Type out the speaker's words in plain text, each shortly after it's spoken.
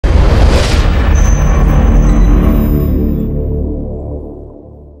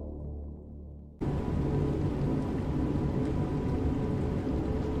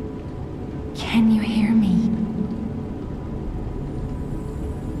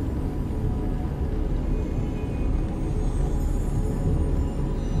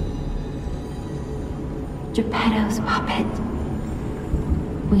Geppetto's puppet.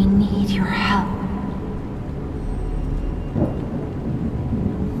 We need your help.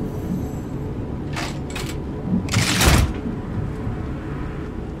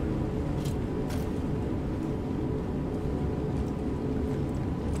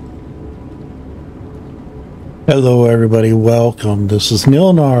 Hello everybody, welcome. This is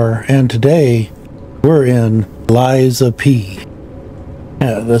Nilnar, and today we're in liesofp.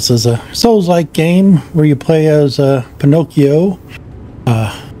 This is a Soulslike game where you play as Pinocchio.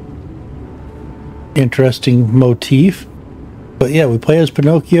 Interesting motif. But yeah, we play as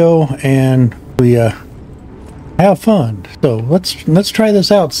Pinocchio and we have fun. So let's try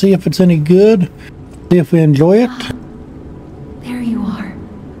this out, see if it's any good, see if we enjoy it. There you are.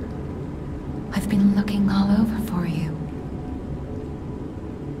 I've been looking all over for you.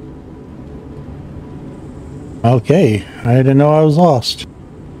 Okay, I didn't know I was lost.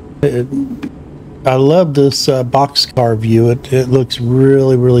 I love this boxcar view. It looks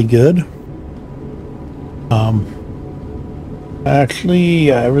really good.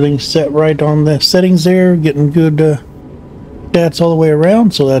 Actually, everything's set right on the settings there. Getting good stats all the way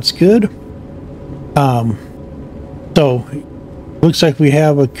around, so that's good. So looks like we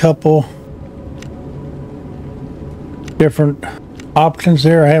have a couple different options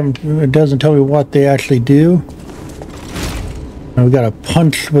there. It doesn't tell me what they actually do. And we got a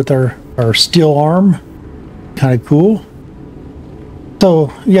punch with our steel arm. Kind of cool.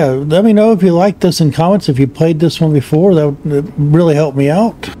 So yeah, let me know if you like this in comments. If you played this one before, that would really help me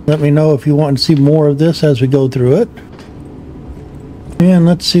out. Let me know if you want to see more of this as we go through it. And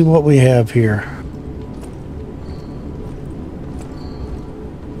let's see what we have here.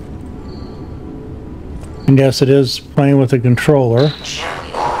 And yes, it is playing with a controller.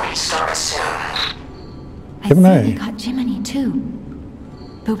 Jiminy will restart soon. I see we got Jiminy too.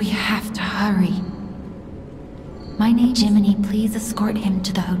 But we have to hurry. My name Jiminy, please escort him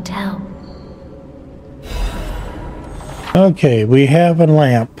to the hotel. Okay, we have a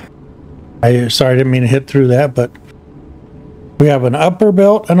lamp. Sorry, I didn't mean to hit through that, but we have an upper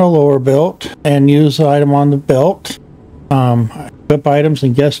belt and a lower belt, and use the item on the belt. Equip items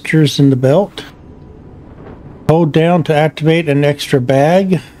and gestures in the belt. Hold down to activate an extra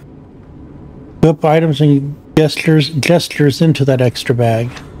bag. Equip items and gestures into that extra bag.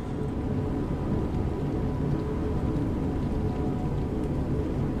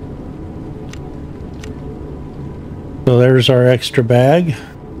 So there's our extra bag.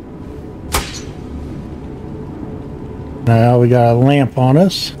 Now we got a lamp on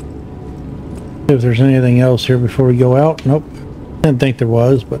us. See if there's anything else here before we go out. Nope. Didn't think there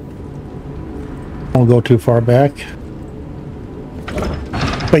was, but won't go too far back.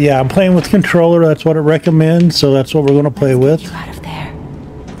 But yeah, I'm playing with controller. That's what it recommends, so that's what we're going to play with. Get you out of there.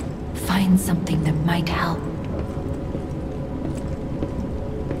 Find something that might help.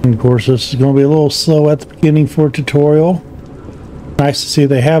 And of course, this is going to be a little slow at the beginning for a tutorial. Nice to see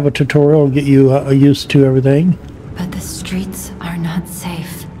they have a tutorial to get you used to everything. But the streets are not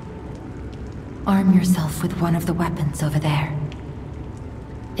safe. Arm yourself with one of the weapons over there.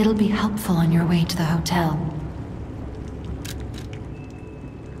 It'll be helpful on your way to the hotel.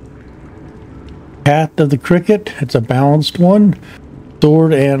 Path of the Cricket. It's a balanced one.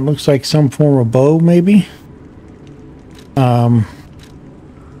 Sword and looks like some form of bow, maybe.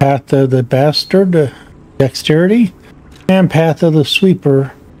 Path of the Bastard, dexterity. And Path of the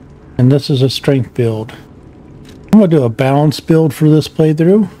Sweeper. And this is a strength build. I'm going to do a balanced build for this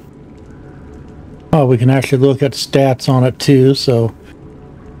playthrough. Oh, we can actually look at stats on it too, so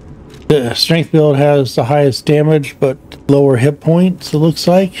the strength build has the highest damage but lower hit points, it looks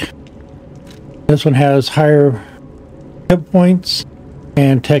like. This one has higher hit points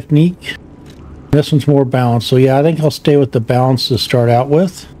and technique. This one's more balanced, so yeah, I think I'll stay with the balance to start out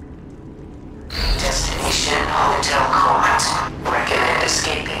with. Destination Hotel Court. Recommend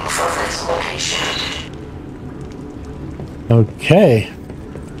escaping from this location. Okay.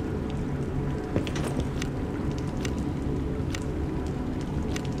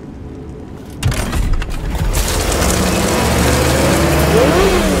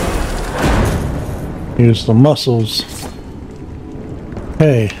 Use the muscles.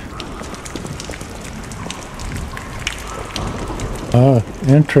 Hey.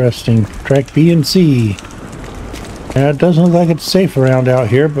 Interesting. Track B and C. Yeah, it doesn't look like it's safe around out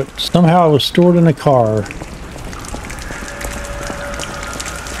here, but somehow it was stored in a car.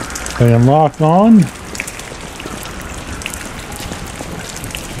 Okay, unlock on.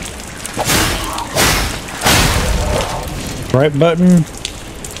 Right button.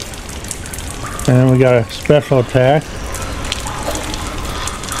 And we got a special attack.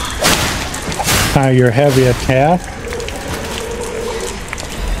 Your heavy attack.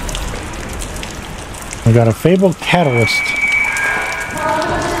 We got a fabled catalyst.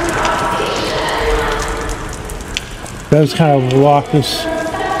 Does kind of lock us.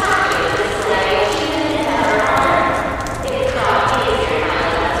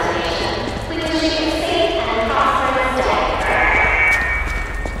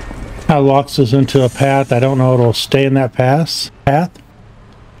 Kind of locks us into a path. I don't know if it'll stay in that path.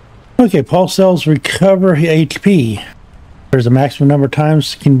 Okay, pulse cells recover HP. There's a maximum number of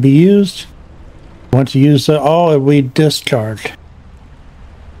times it can be used. Once you use it all, it will be discharged.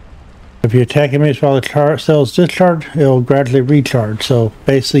 If you attack enemies while the cells discharge, it will gradually recharge. So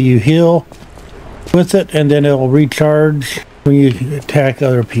basically you heal with it and then it will recharge when you attack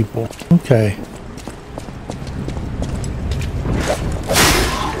other people. Okay.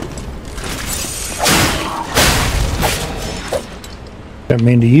 Didn't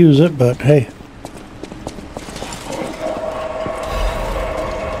mean to use it, but hey.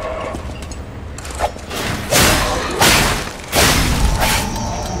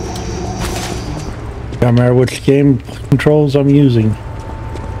 Don't matter which game controls I'm using.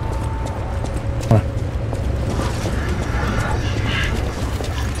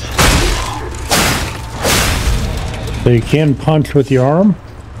 So you can punch with your arm.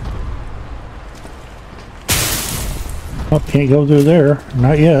 Oh, can't go through there.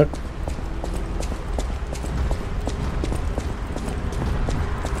 Not yet.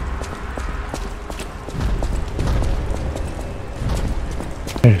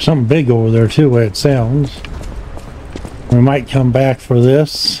 There's something big over there too, the way it sounds. We might come back for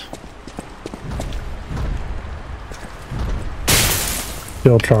this.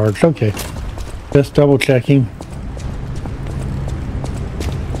 Still charged. Okay. Just double checking.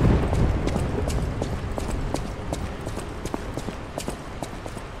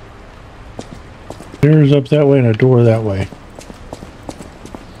 Stairs up that way and a door that way.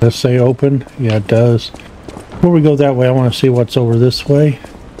 Does it say open? Yeah, it does. Before we go that way, I want to see what's over this way.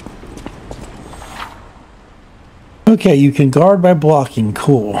 Okay, you can guard by blocking.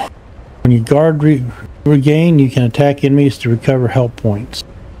 Cool. When you guard regain, you can attack enemies to recover health points.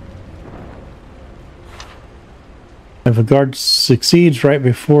 If a guard succeeds right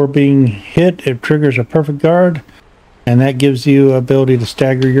before being hit, it triggers a perfect guard, and that gives you ability to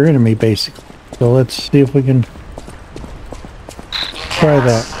stagger your enemy, basically. So let's see if we can try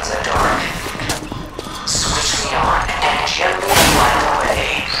that. Switch me on and gently fly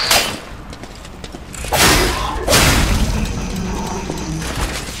away.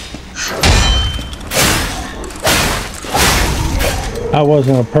 I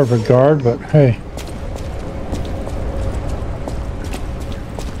wasn't a perfect guard, but hey.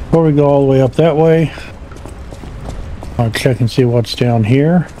 Before we go all the way up that way, I'll check and see what's down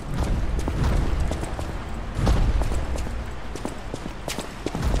here.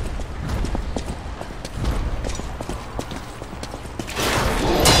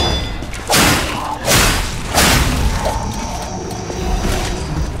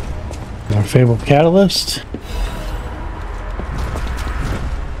 Our fabled catalyst.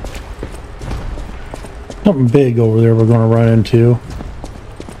 Something big over there we're going to run into.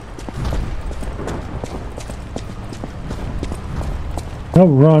 No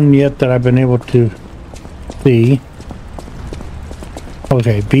run yet that I've been able to see.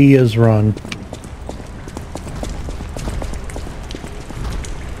 Okay, B is run.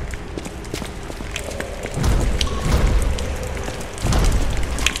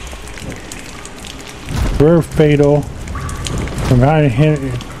 Rare fatal. From behind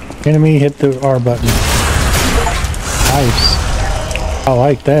enemy, hit the R button. Nice. I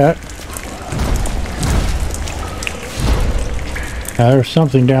like that. Now there's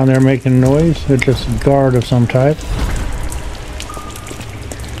something down there making noise. It's just a guard of some type.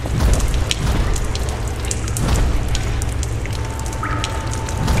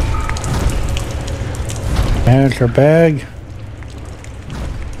 Manage our bag.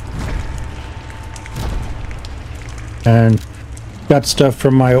 And got stuff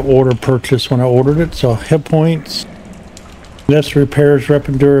from my order purchase when I ordered it. So hit points. This repairs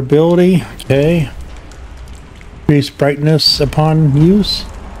weapon durability. Okay. Increase brightness upon use.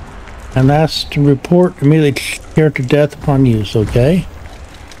 And that's to report immediately character death upon use. Okay.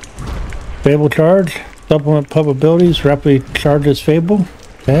 Fable charge. Supplement pub abilities. Rapidly charges Fable.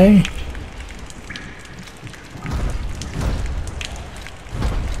 Okay.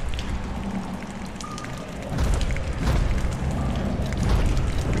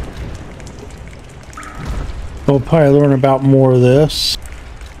 We'll probably learn about more of this.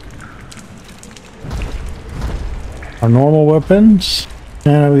 Our normal weapons.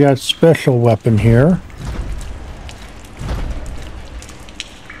 And we got special weapon here.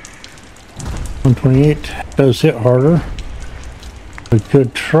 128 does hit harder. We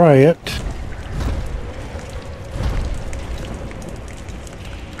could try it.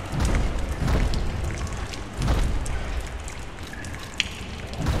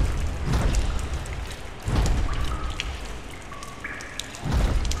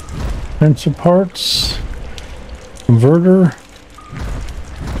 Sensor parts. Converter.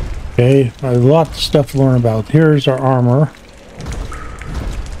 Okay, a lot of stuff to learn about. Here's our armor.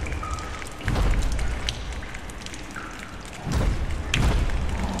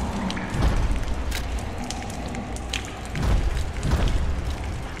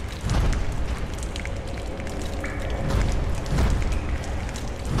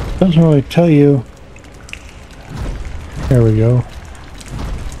 Doesn't really tell you. There we go.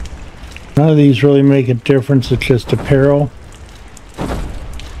 None of these really make a difference. It's just apparel.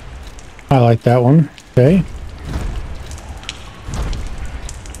 I like that one. Okay.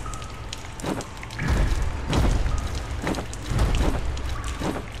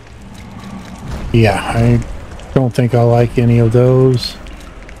 Yeah, I don't think I like any of those.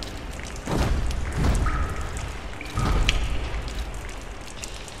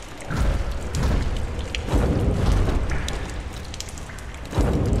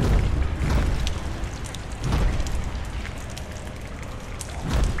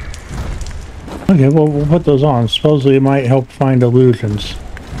 Okay, well, we'll put those on. Supposedly it might help find illusions.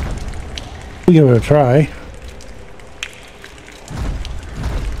 We'll give it a try.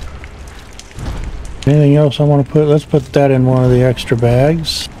 Anything else I want to put? Let's put that in one of the extra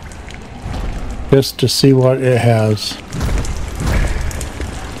bags. Just to see what it has.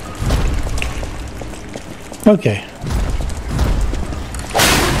 Okay.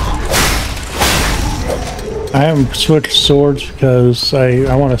 I haven't switched swords because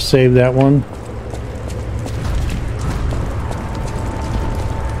I want to save that one.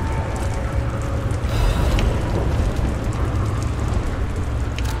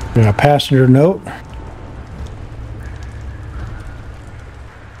 Got a passenger note.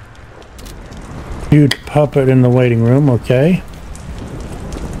 Huge puppet in the waiting room, okay.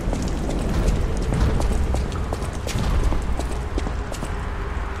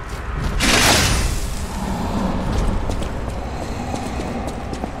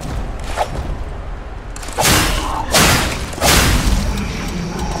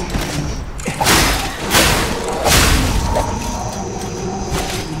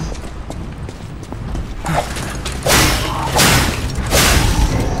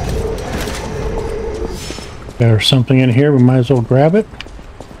 There's something in here, we might as well grab it.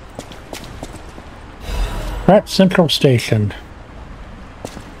 Pratt Central Station.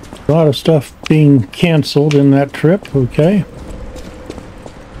 A lot of stuff being canceled in that trip, okay.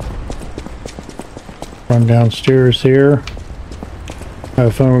 Run downstairs here. I have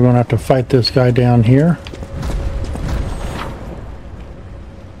a feeling we're going to have to fight this guy down here.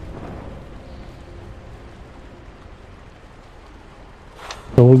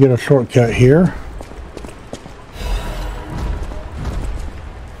 So we'll get a shortcut here.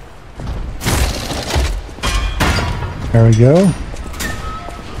 There we go.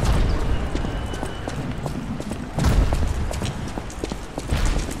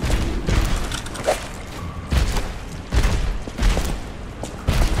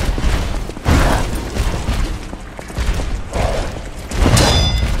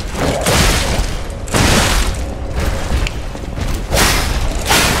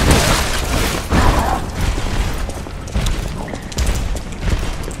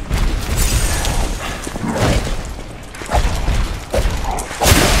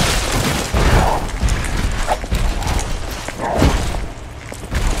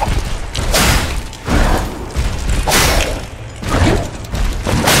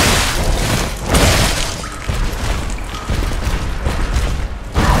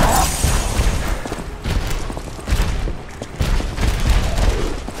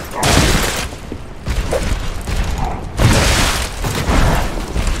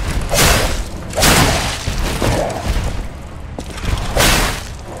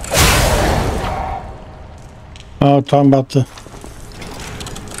 Oh, talking about the...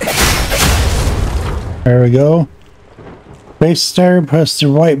 There we go. Base stagger, press the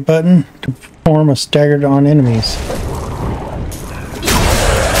right button to perform a staggered on enemies.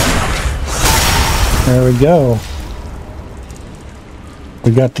 There we go.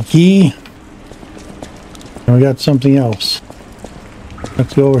 We got the key. And we got something else.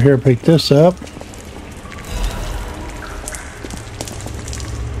 Let's go over here and pick this up.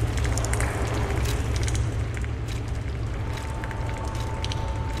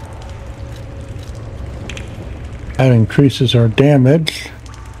 That increases our damage. So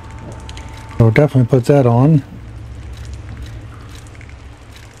we'll definitely put that on.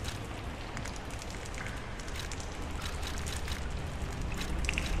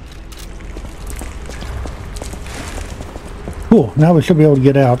 Cool, now we should be able to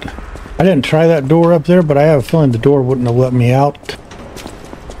get out. I didn't try that door up there, but I have a feeling the door wouldn't have let me out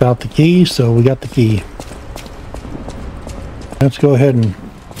without the key, so we got the key. Let's go ahead and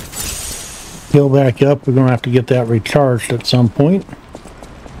heal back up. We're going to have to get that recharged at some point.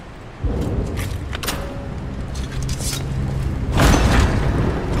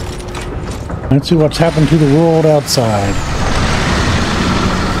 Let's see what's happened to the world outside.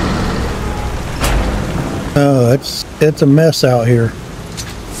 Oh, it's a mess out here.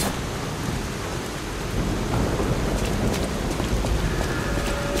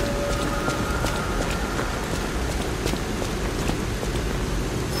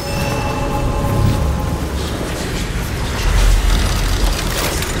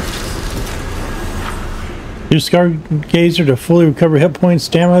 Use Stargazer to fully recover hit points,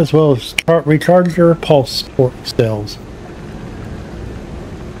 stamina, as well as recharge your pulse cells.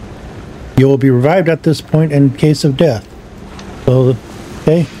 You will be revived at this point in case of death. So,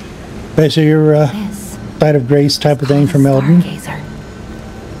 okay. Basically your site of grace type of thing from Elden.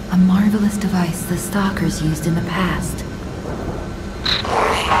 Stargazer. A marvelous device the stalkers used in the past.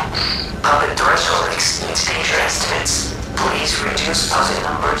 Warning. Puppet threshold exceeds danger estimates. Please reduce puppet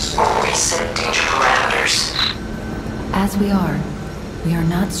numbers or reset danger parameters. As we are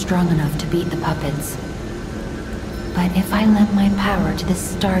not strong enough to beat the puppets. But if I lend my power to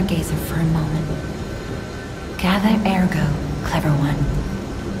this Stargazer for a moment. Gather ergo, clever one.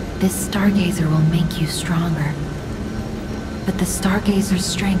 This Stargazer will make you stronger. But the Stargazer's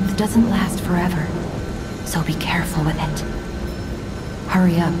strength doesn't last forever, so be careful with it.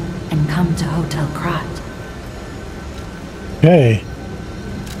 Hurry up and come to Hotel Krat. Okay.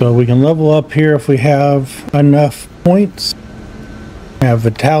 So we can level up here if we have enough points. We have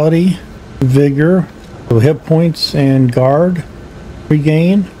vitality, vigor, so hit points and guard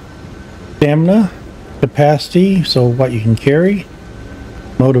regain, stamina, capacity, so what you can carry,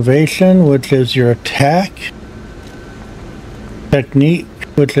 motivation, which is your attack, technique,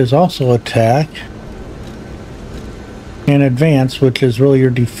 which is also attack, and advance, which is really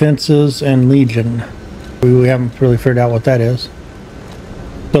your defenses and legion. We haven't really figured out what that is.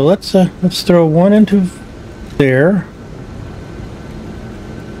 So let's throw one into there.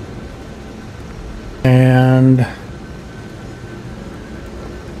 And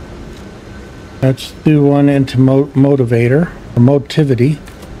let's do one into motivator, or motivity.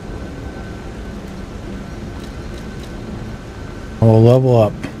 We'll level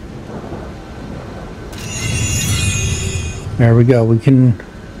up. There we go. We can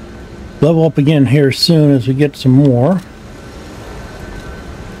level up again here soon as we get some more.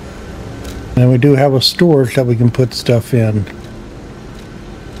 And we do have a storage that we can put stuff in.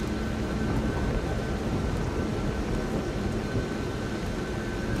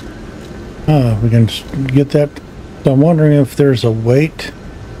 We can get that. So I'm wondering if there's a weight.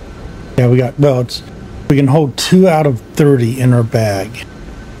 Yeah, we got, well, we can hold 2 out of 30 in our bag.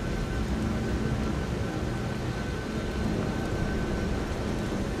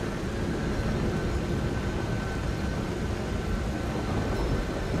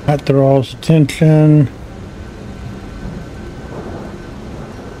 That draws attention.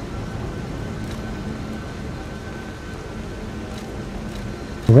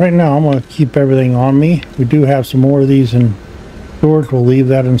 Right now I'm going to keep everything on me. We do have some more of these in storage. We'll leave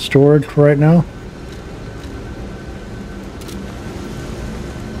that in storage for right now.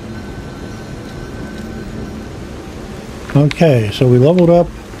 Okay, so we leveled up,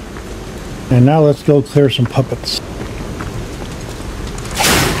 and now let's go clear some puppets.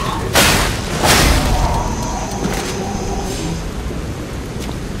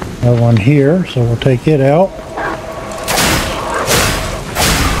 Got one here, so we'll take it out.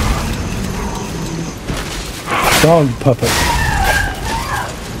 Dog puppet.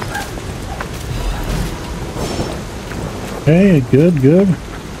 Okay, good.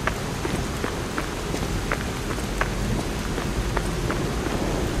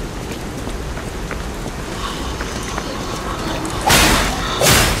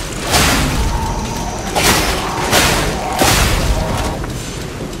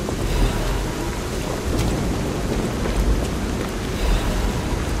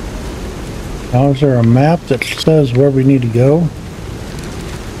 Now, is there a map that says where we need to go?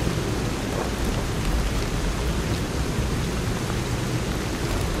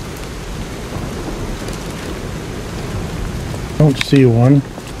 Don't see one.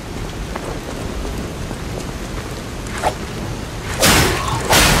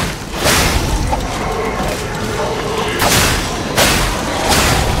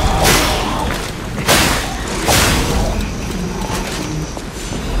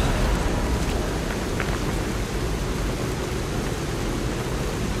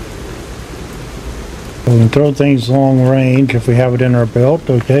 And throw things long range if we have it in our belt,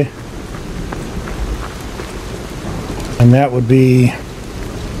 okay? And that would be,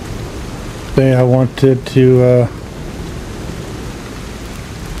 say I wanted to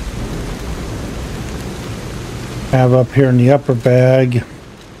have up here in the upper bag,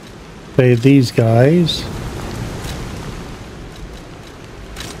 say these guys.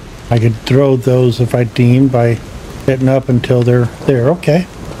 I could throw those if I deemed by hitting up until they're there. Okay.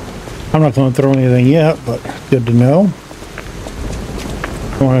 I'm not going to throw anything yet, but good to know.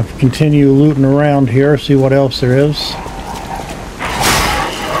 I want to continue looting around here, see what else there is.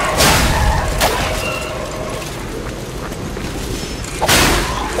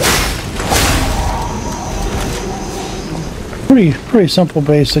 Pretty simple,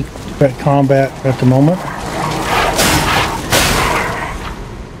 basic combat at the moment.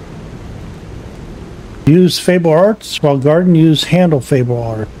 Use Fable Arts while guarding. Use handle Fable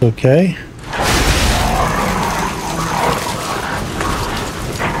Arts. Okay.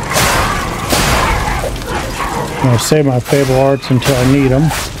 I'm gonna save my Fable Arts until I need them.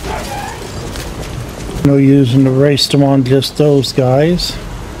 No using to waste them on just those guys.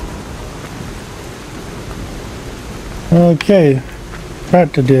 Okay,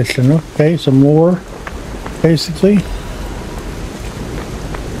 Pratt Edition. Okay, some more, basically.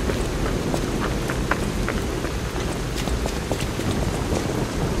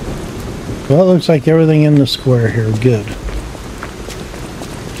 Well, it looks like everything in the square here. Good.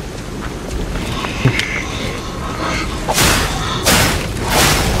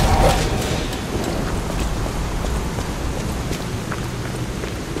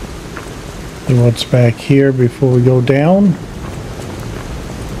 See what's back here before we go down.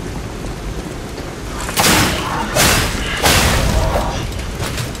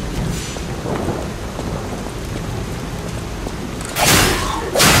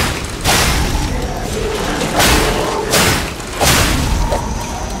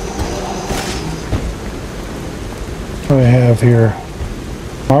 What do I have here?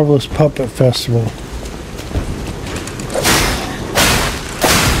 Marvelous Puppet Festival.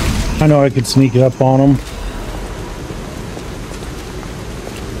 I know I could sneak up on them.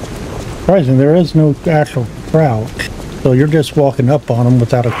 Surprising, there is no actual crouch. So you're just walking up on them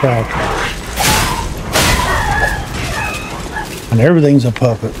without a crouch. And everything's a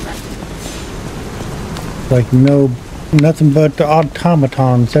puppet. Like nothing but the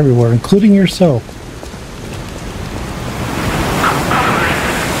automatons everywhere, including yourself.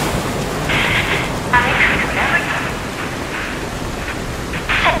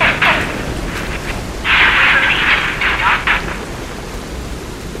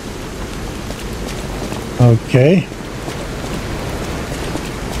 Okay.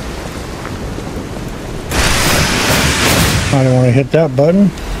 I don't want to hit that button.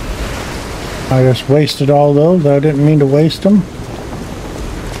 I just wasted all those. I didn't mean to waste them.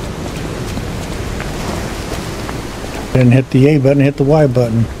 Didn't hit the A button, hit the Y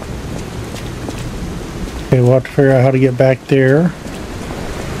button. Okay, we'll have to figure out how to get back there.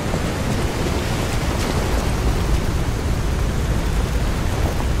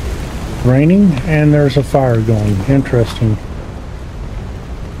 Raining, and there's a fire going. Interesting.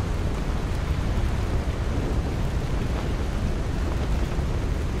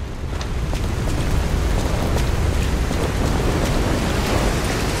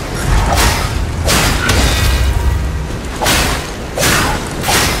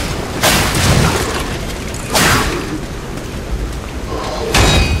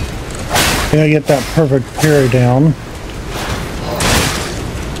 Yeah, get that perfect parry down.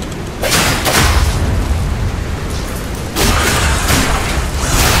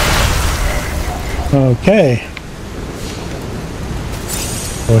 Okay.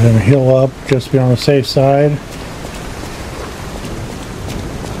 Go ahead and heal up, just to be on the safe side.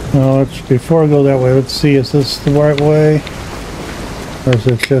 Now, before I go that way, let's see, is this the right way? Or is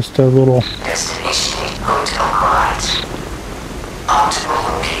it just a little... Destination Hotel Quad. Optimal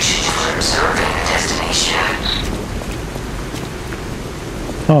location for observing the destination.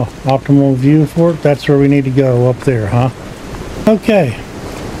 Oh, optimal view for it? That's where we need to go, up there, huh? Okay.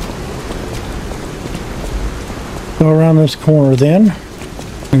 Go around this corner then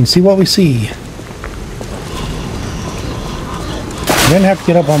and see what we see. You didn't have to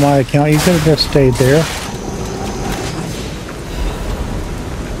get up on my account. You could have just stayed there.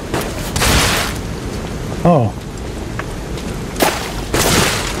 Oh.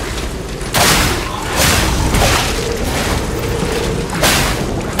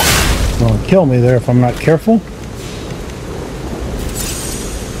 Well, kill me there if I'm not careful.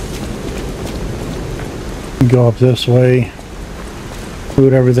 Go up this way,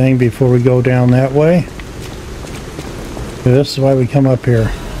 loot everything before we go down that way. This is why we come up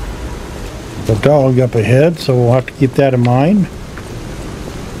here. The dog up ahead, so we'll have to keep that in mind.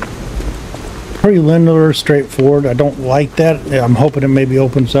 Pretty linear, straightforward. I don't like that. I'm hoping it maybe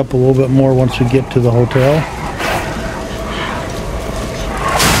opens up a little bit more once we get to the hotel.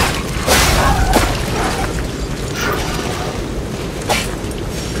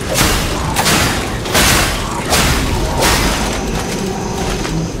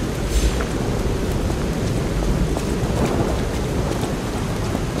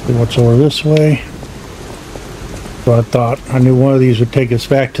 See what's over this way. So I thought I knew one of these would take us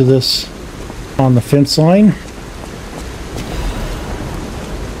back to this on the fence line.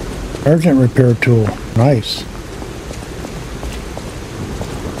 Urgent repair tool. Nice.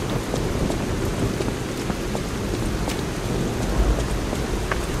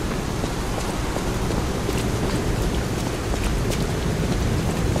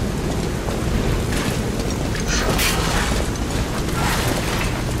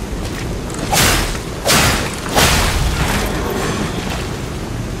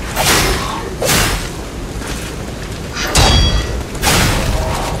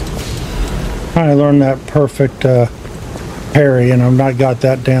 I learned that perfect parry, and I've not got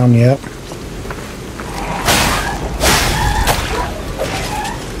that down yet.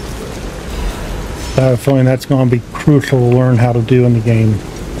 I have a feeling that's going to be crucial to learn how to do in the game.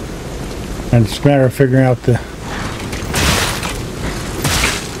 And it's a matter of figuring out the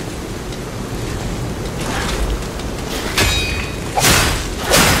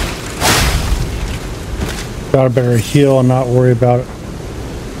got a better heal and not worry about it.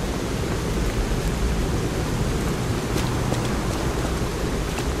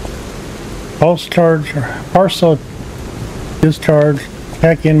 Pulse charge, partial discharge,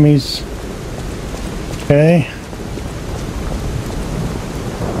 attack enemies. Okay.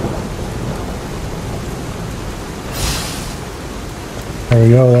 There we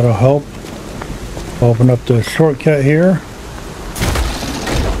go, that'll help. Open up the shortcut here.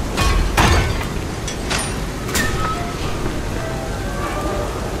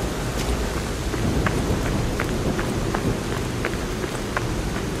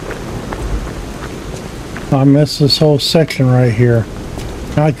 I missed this whole section right here.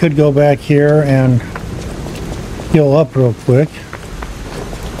 Now I could go back here and heal up real quick.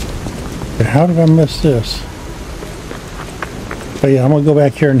 But how did I miss this? But yeah, I'm gonna go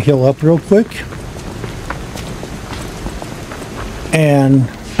back here and heal up real quick and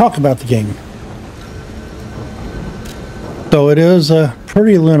talk about the game. So it is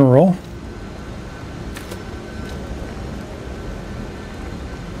pretty linear.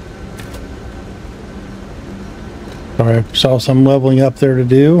 I saw some leveling up there to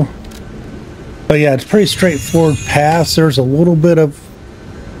do. But yeah, it's pretty straightforward pass. There's a little bit of,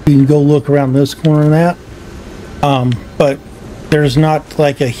 you can go look around this corner and that. But there's not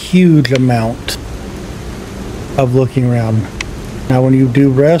like a huge amount of looking around. Now when you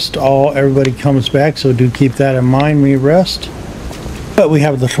do rest, everybody comes back, so do keep that in mind when you rest. But we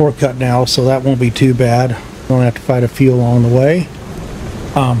have the shortcut now, so that won't be too bad. Don't have to fight a few along the way.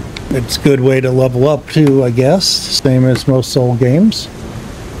 It's a good way to level up too, I guess, same as most Soul games.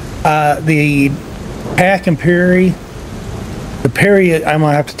 The hack and parry, the parry I'm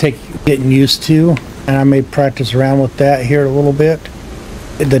gonna have to take getting used to, and I may practice around with that here a little bit.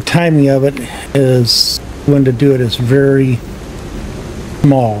 The timing of it is, when to do it is very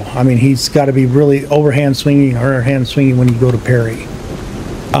small. I mean, he's got to be really overhand swinging or underhand swinging when you go to parry.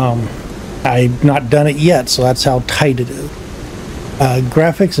 I've not done it yet, so that's how tight it is.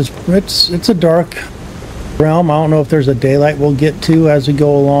 Graphics it's a dark realm. I don't know if there's a daylight we'll get to as we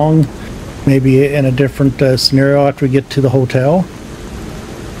go along, maybe in a different scenario after we get to the hotel.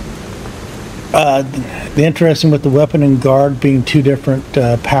 The interesting with the weapon and guard being two different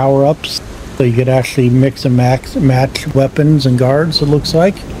power-ups, so you could actually mix and match weapons and guards, it looks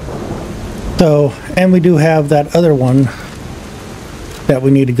like. So, and we do have that other one that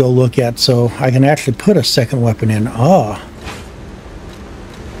we need to go look at, so I can actually put a second weapon in.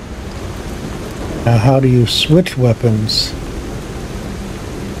 Now, how do you switch weapons?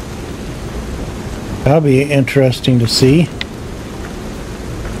 That'll be interesting to see.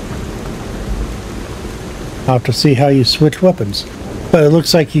 I'll have to see how you switch weapons. But it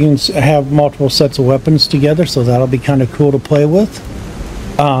looks like you can have multiple sets of weapons together, so that'll be kind of cool to play with.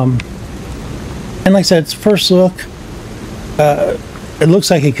 And like I said, it's first look. It looks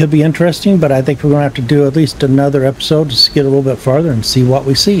like it could be interesting, but I think we're going to have to do at least another episode just to get a little bit farther and see what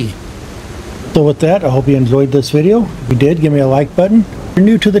we see. So with that, I hope you enjoyed this video. If you did, give me a like button. If you're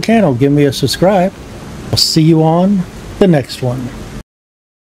new to the channel, give me a subscribe. I'll see you on the next one.